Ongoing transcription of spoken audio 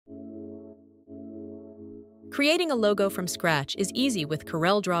Creating a logo from scratch is easy with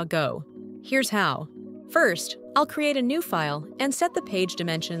CorelDRAW Go. Here's how. First, I'll create a new file and set the page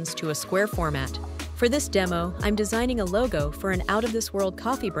dimensions to a square format. For this demo, I'm designing a logo for an out-of-this-world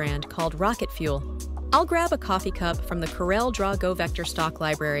coffee brand called Rocket Fuel. I'll grab a coffee cup from the CorelDRAW Go vector stock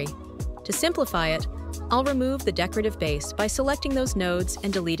library. To simplify it, I'll remove the decorative base by selecting those nodes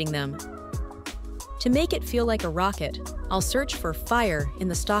and deleting them. To make it feel like a rocket, I'll search for Fire in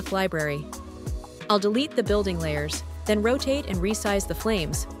the stock library. I'll delete the building layers, then rotate and resize the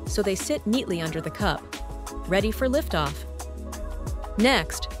flames so they sit neatly under the cup. Ready for liftoff.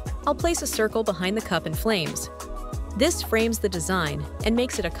 Next, I'll place a circle behind the cup and flames. This frames the design and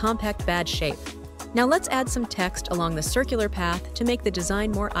makes it a compact badge shape. Now let's add some text along the circular path to make the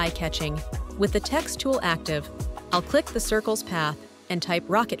design more eye-catching. With the text tool active, I'll click the circle's path and type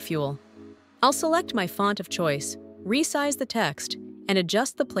Rocket Fuel. I'll select my font of choice, resize the text, and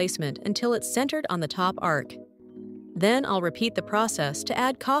adjust the placement until it's centered on the top arc. Then I'll repeat the process to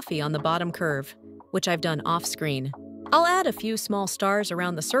add coffee on the bottom curve, which I've done off-screen. I'll add a few small stars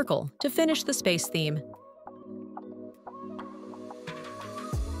around the circle to finish the space theme.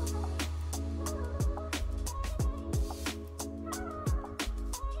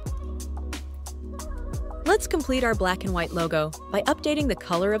 Let's complete our black and white logo by updating the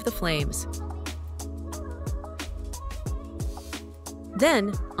color of the flames.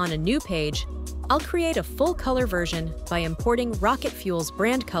 Then, on a new page, I'll create a full-color version by importing Rocket Fuel's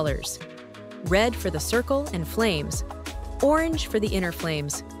brand colors: red for the circle and flames, orange for the inner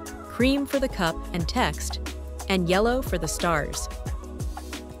flames, cream for the cup and text, and yellow for the stars.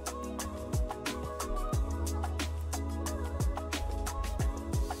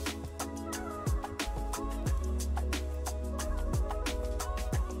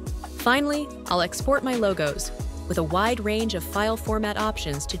 Finally, I'll export my logos with a wide range of file format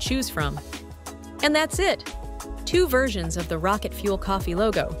options to choose from. And that's it! 2 versions of the Rocket Fuel Coffee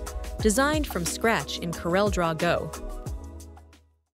logo, designed from scratch in CorelDRAW Go.